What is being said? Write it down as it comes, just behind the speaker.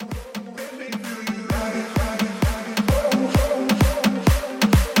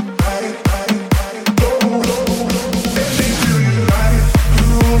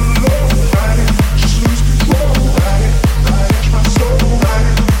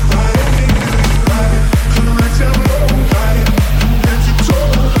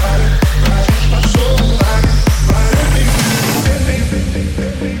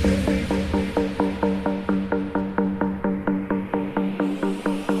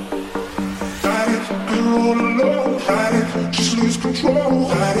all alone, ride it, just lose control,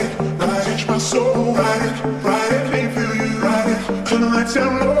 ride it, touch my soul, ride it, make me feel you, ride it, turn the lights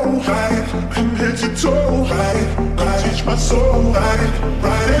down low, ride it, from head to toe, ride it, touch my soul, ride it,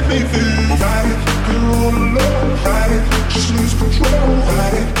 make me feel you, ride it, you're all alone, ride it, just lose control,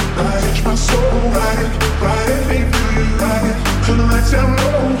 ride it, touch my soul, ride it, make me feel you, ride it, turn the lights down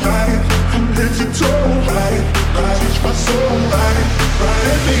low, ride it, from head to toe, ride it, touch my soul, ride it,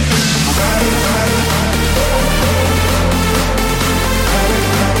 make me feel you, ride it,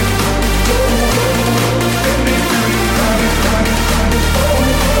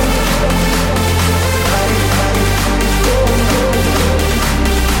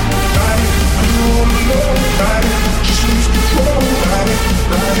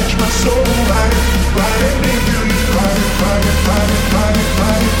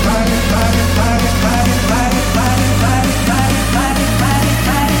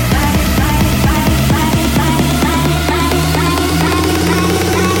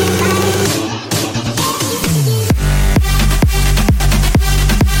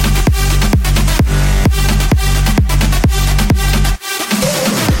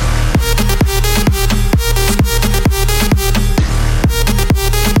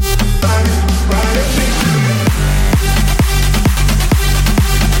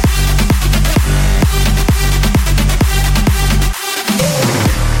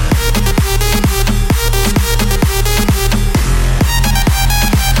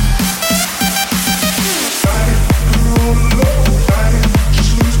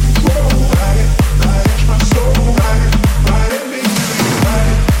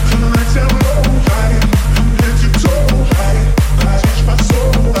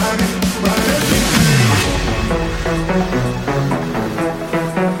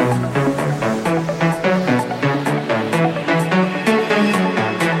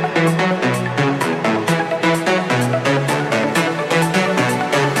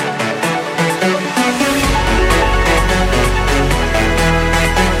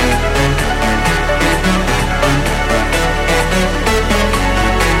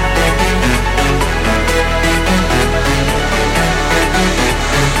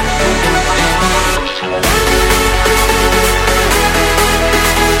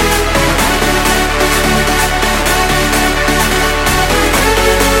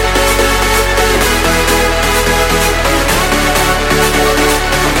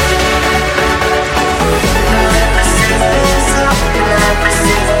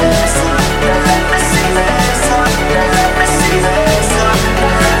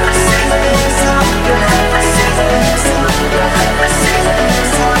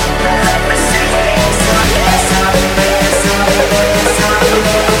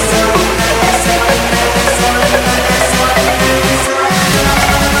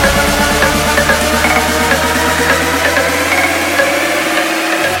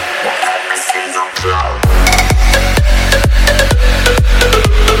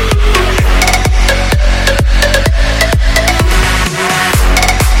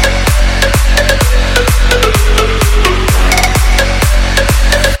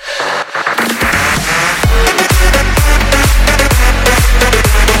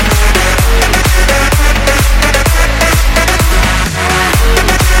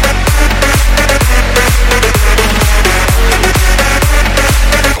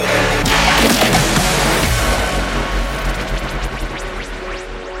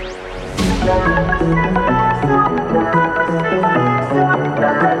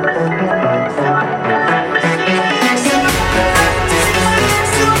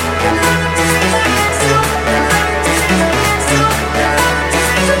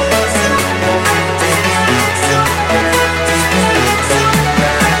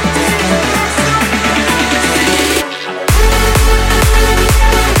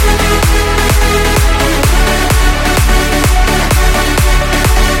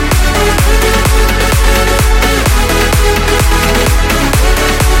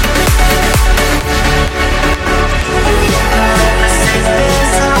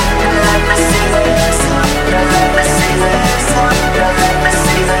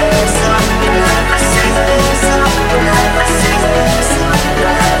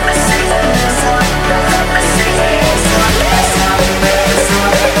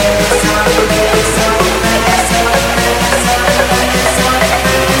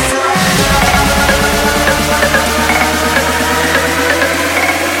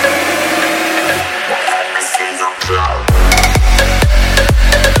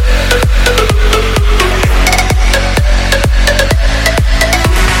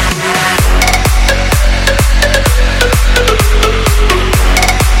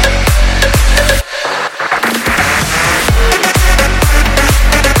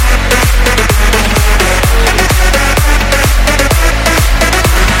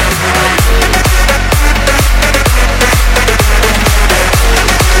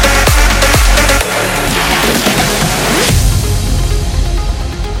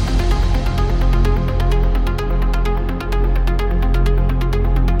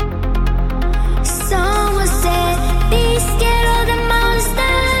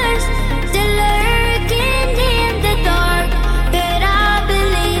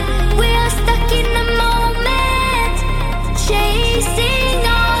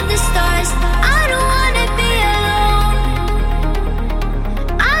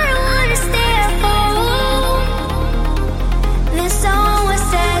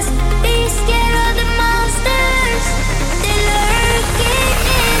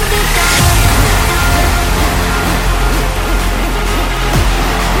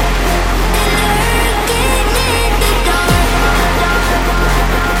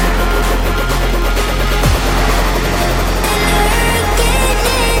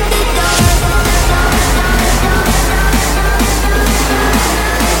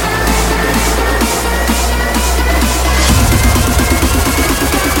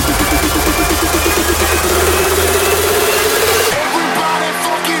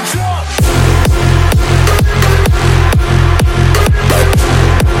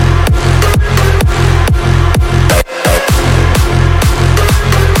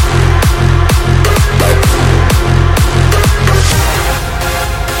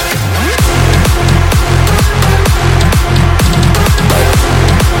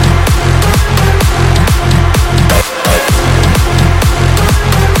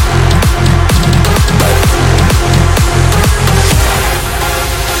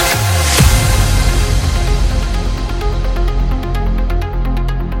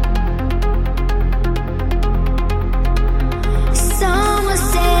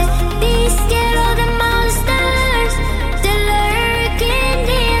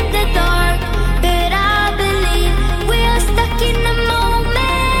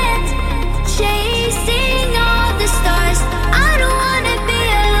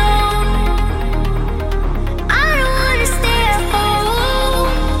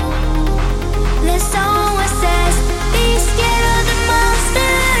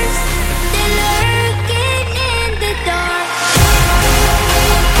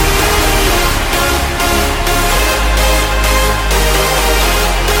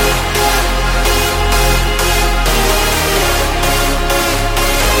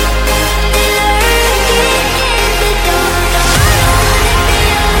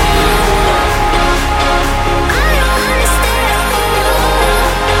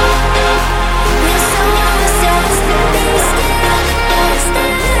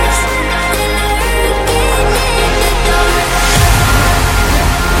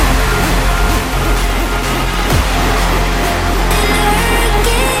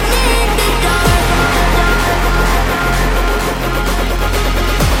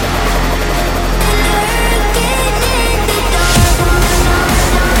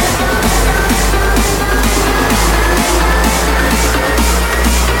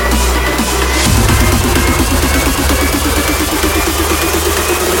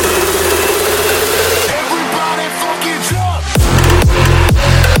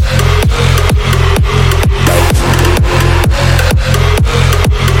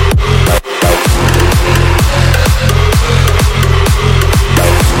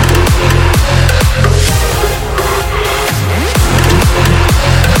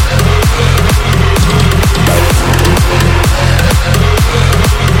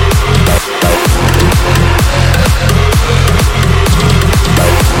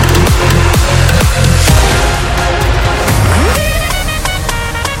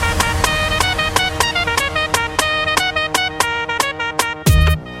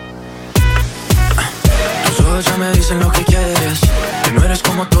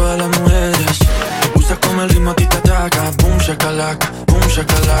 como todas las mujeres. Te gusta como el ritmo a ti te ataca. Boom shakalaka, boom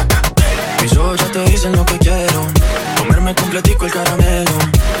shakalaka. Mis ojos ya te dicen lo que quiero. Comerme completico el caramelo.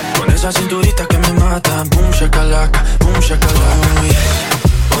 Con esa cinturita que me mata. Boom shakalaka, boom shakalaka. Oh, yeah.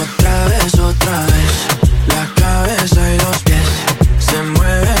 Otra vez. La cabeza y los pies se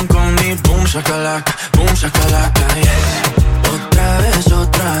mueven con mi boom shakalaka, yeah.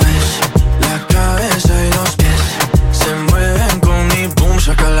 Otra vez. La cabeza y los pies se mueven con mi boom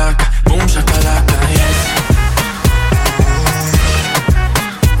shakalaka, yeah.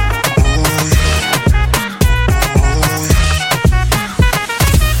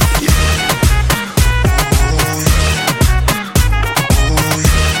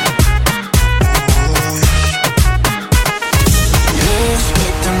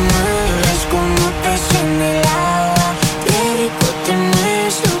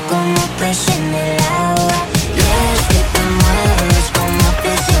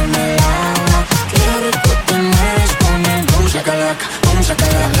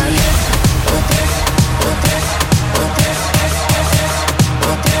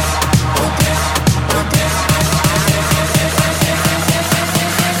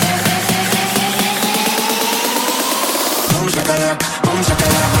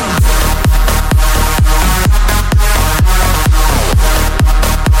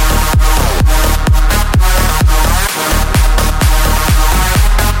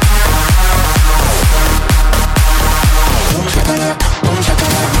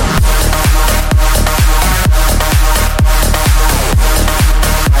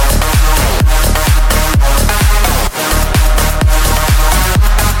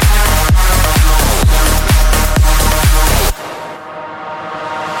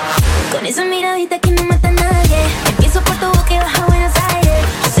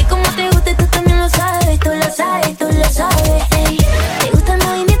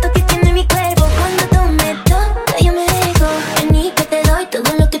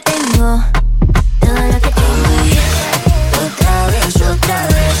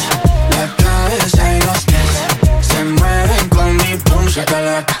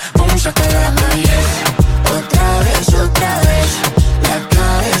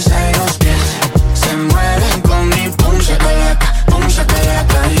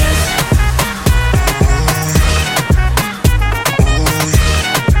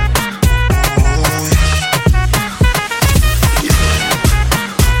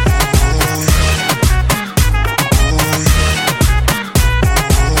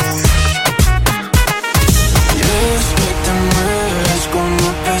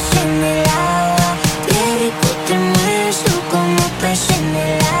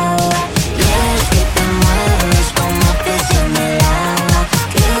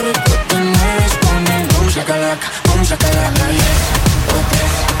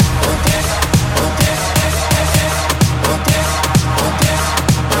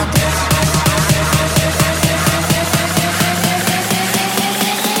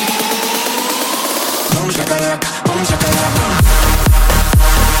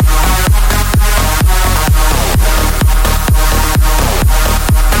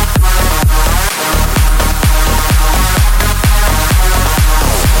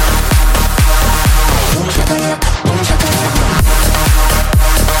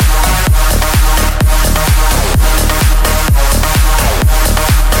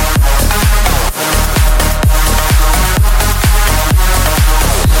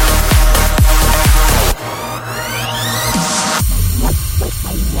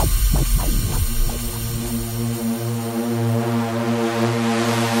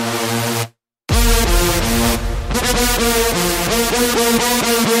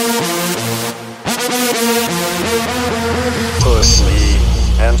 Push me,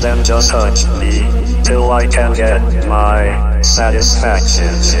 and then just touch me, till I can get my satisfaction.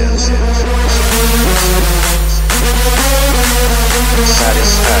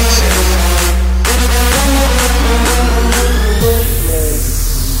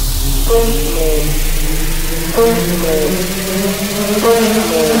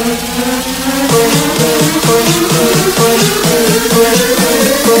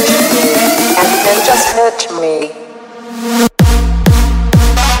 And then just hurt me.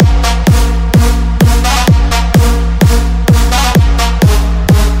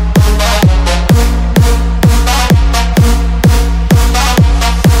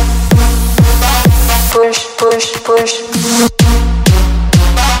 Push.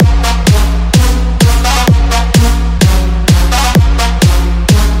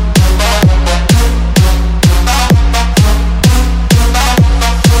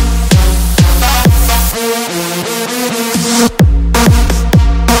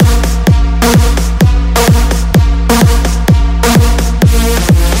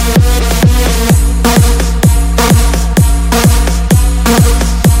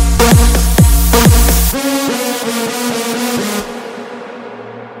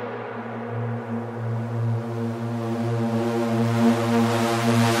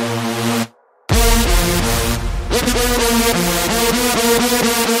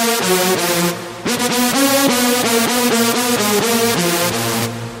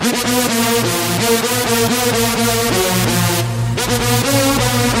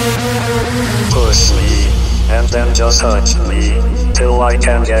 just touch me till I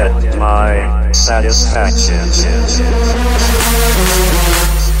can get my satisfaction.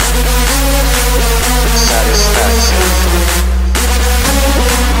 Satisfaction.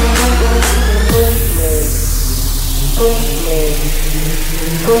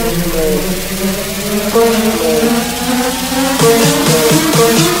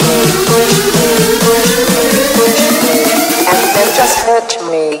 And then just hurt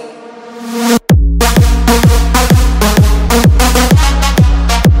me.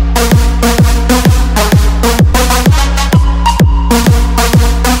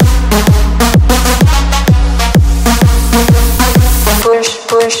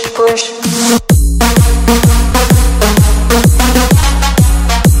 Push.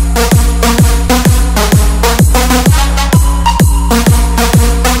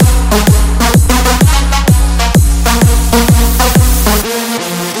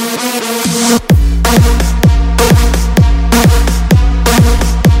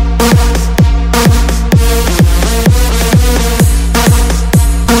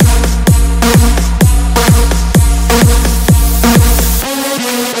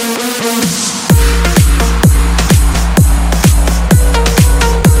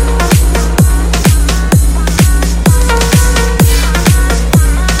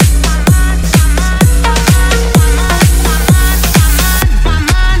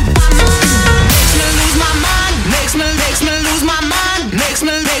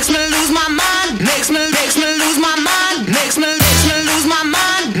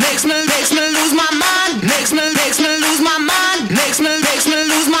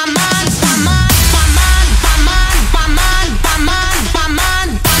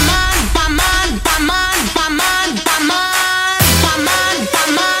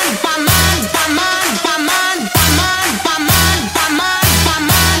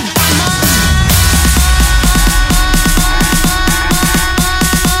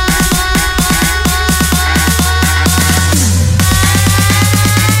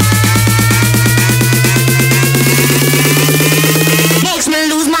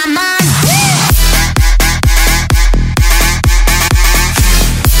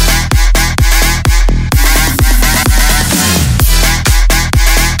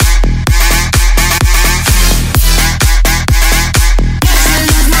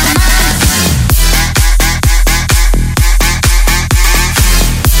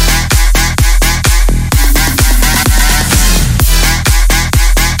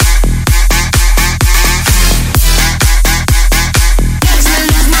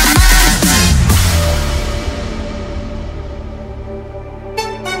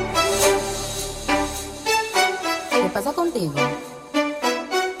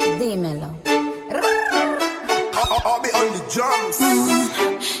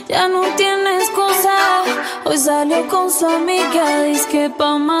 Ya no tiene excusa. Hoy salió con su amiga, dice que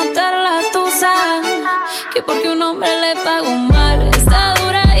pa' matar la tusa, que porque un hombre le pagó mal, está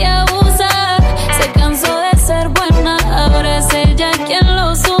dura y abusa. Se cansó de ser buena, ahora es ella quien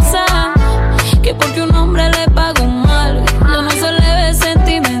los usa, que porque un hombre le pagó mal, ya no se le ve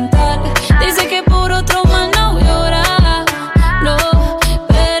sentimental. Dice que por otro más no llora, no,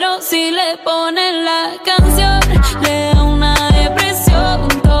 pero si le ponen la canción le da una depresión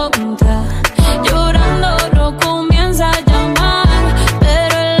tonta. Llorando lo comienza a llamar,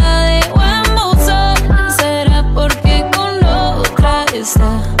 pero él la dejó en buzón. ¿Será porque con otra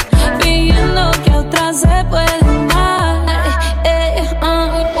está fingiendo que otra se puede amar?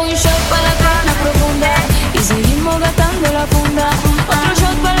 Un shot para la pena profunda y seguimos gastando la funda. Otro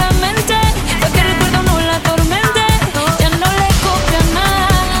shot para la mente, para que el recuerdo no la atormente. Ya no le copia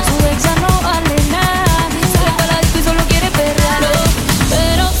nada, su ex ya no vale nada. Sale para la disco y solo quiere perrear,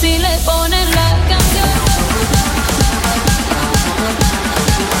 pero si le ponen la canción.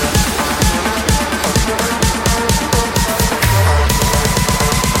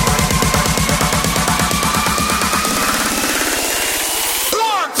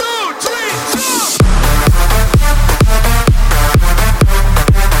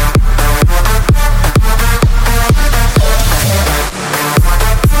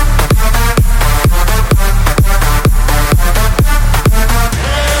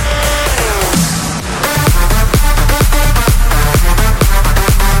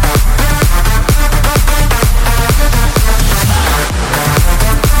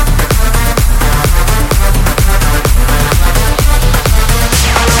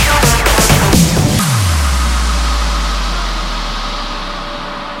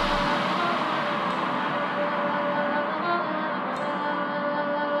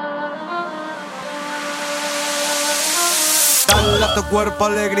 Dale a tu cuerpo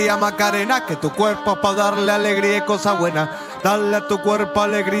alegría Macarena, que tu cuerpo es pa' darle alegría y cosas buenas. Dale a tu cuerpo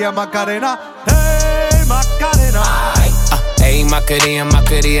alegría Macarena, hey Macarena. Ayy, Macarena,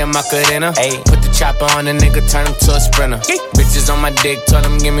 Macarena, Macarena. Ayy, put the chopper on the nigga, turn him to a sprinter. Bitches on my dick, tell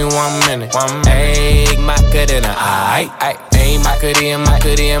him give me 1 minute. Ayy, Macarena, aight. Ayy, Macarena,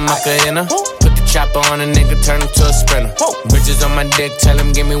 Macarena, Macarena. Put the chopper on the nigga, turn him to a sprinter. Bitches on my dick, tell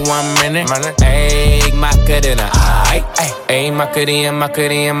him give me 1 minute. Ayy, Macarena, aight. Ayy, Macarena,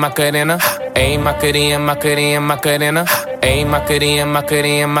 Macarena, Macarena. Ayy, Macarena, Macarena, Macarena. Ayy, Macarena,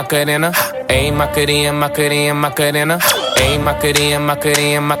 Macarena, Macarena. Ayy, Macarena, Macarena, Macarena. Ayy, Macarena,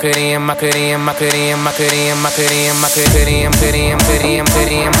 Macarena, Macarena, Macarena, Macarena, Macarena, Macarena, Macarena, Macarena,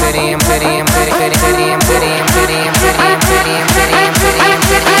 Macarena, Macarena, Macarena, Macarena, Macarena,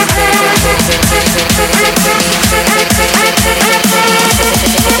 Macarena,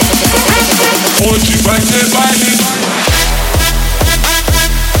 Hoje vai ser baile.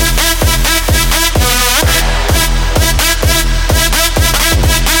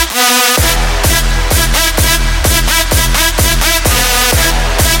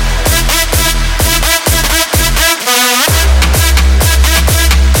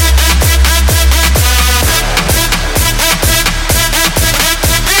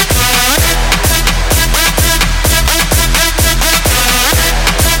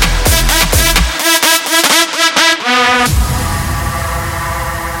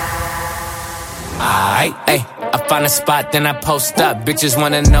 Ay, I find a spot, then I post up. Bitches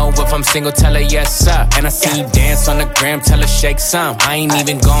wanna know if I'm single, tell her yes, sir. And I see you dance on the gram, tell her shake some. I ain't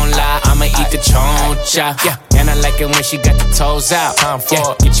even gon' lie, I'ma eat the choncha. Yeah, and I like it when she got the toes out.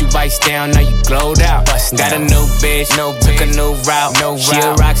 Yeah, get you iced down, now you glowed out. Got a new bitch, took a new route. She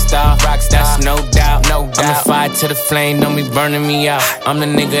a rock star, that's no doubt. I'm a fire to the flame, don't be burning me out. I'm the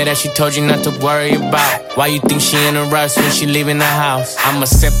nigga that she told you not to worry about. Why you think she in a rush when she leaving the house? I'ma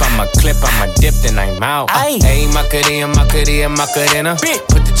sip, I'ma clip, I'ma dip, then I'm out. Ayy, Macarena, Macarena, Macarena.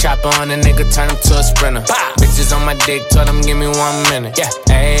 Put the chopper on the nigga, turn him to a sprinter. Bitches on my dick, told him give me 1 minute. Yeah,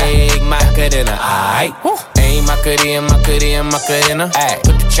 ayy, Macarena, aight. Ayy, Macarena, Macarena, Macarena.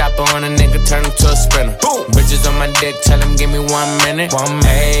 Put the chopper on a nigga, turn him to a sprinter. Bitches on my dick, tell him give me 1 minute.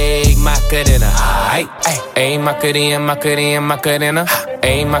 Ayy, Macarena, aight. Ayy, Macarena, Macarena, Macarena.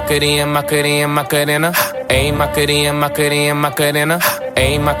 Ayy, Macarena, Macarena, Macarena. Ayy, Macarena, Macarena, Macarena.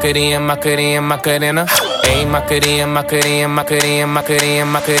 Ayy, Macarena, Macarena, Macarena. Ayy, Macarena, Macarena, Macarena, Macarena,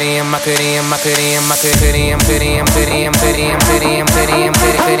 Macarena, Macarena, Macarena, Macarena, Macarena, Macarena, Macarena, Macarena,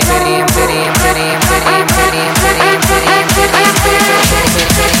 Macarena, Macarena,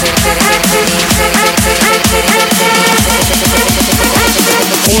 Macarena,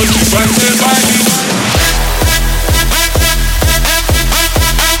 Hoje vai ser baile.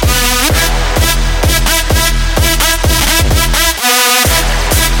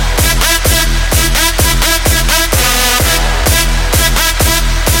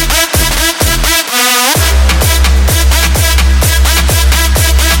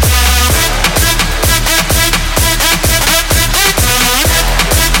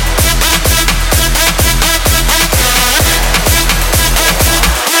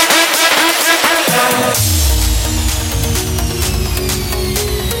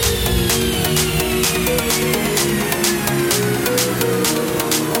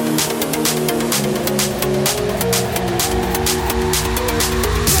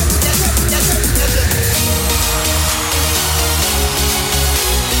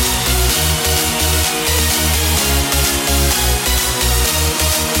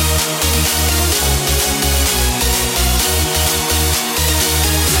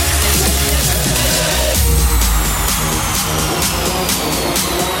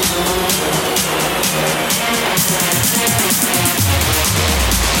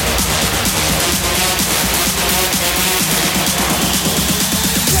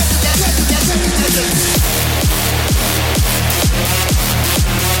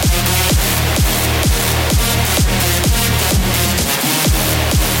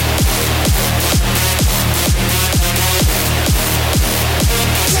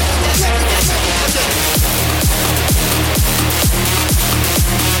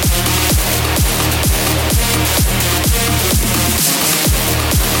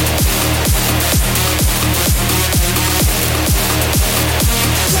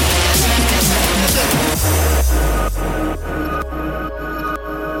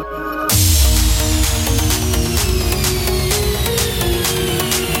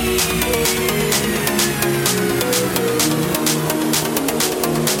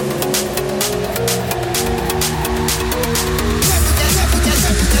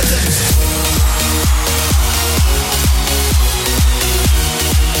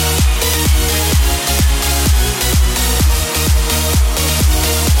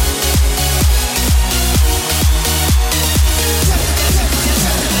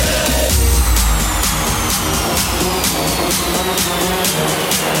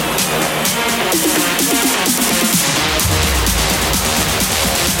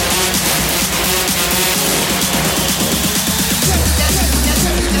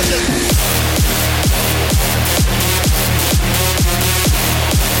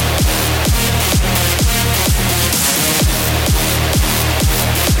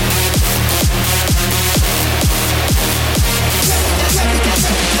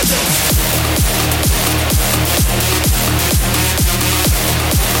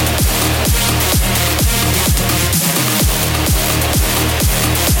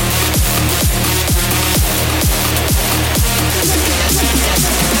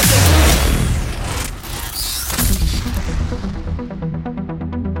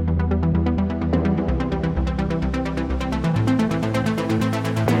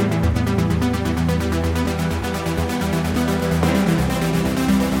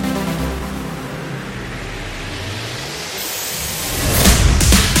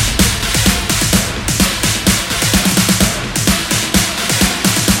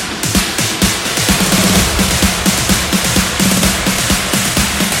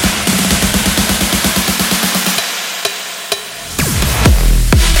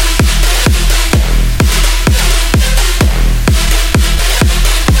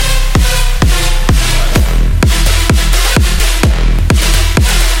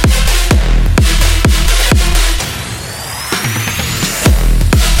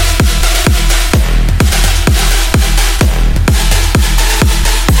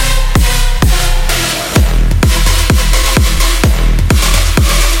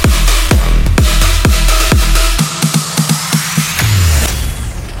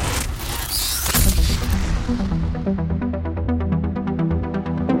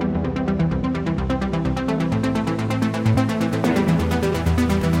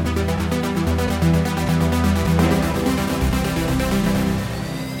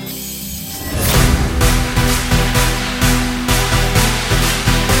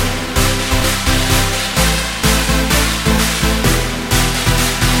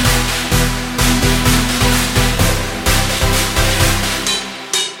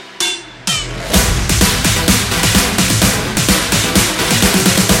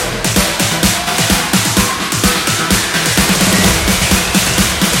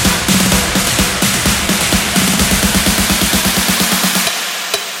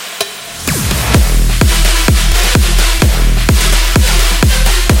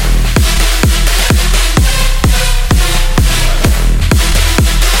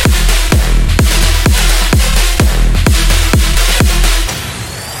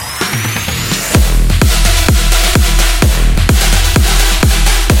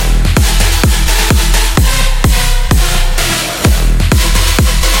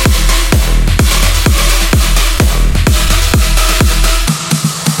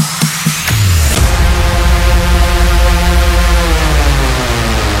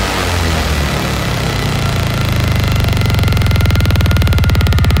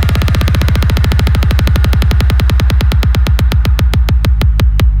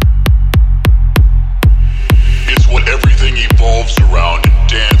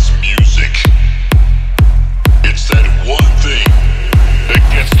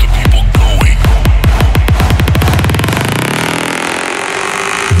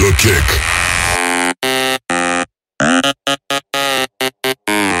 Kick.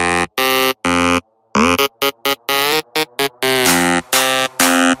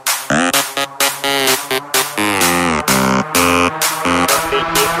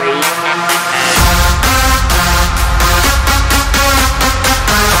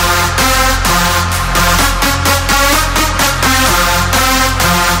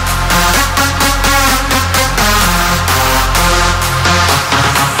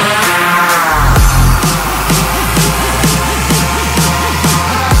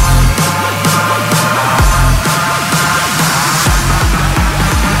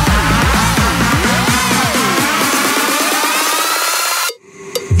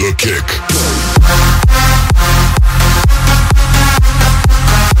 The Kick.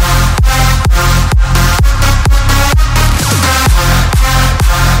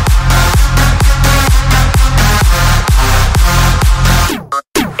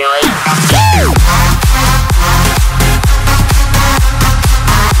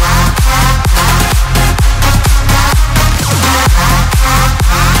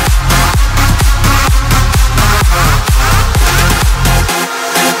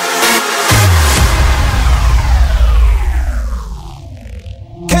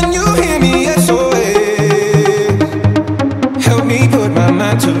 Help me put my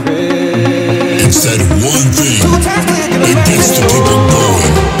mind to rest. It's that one thing.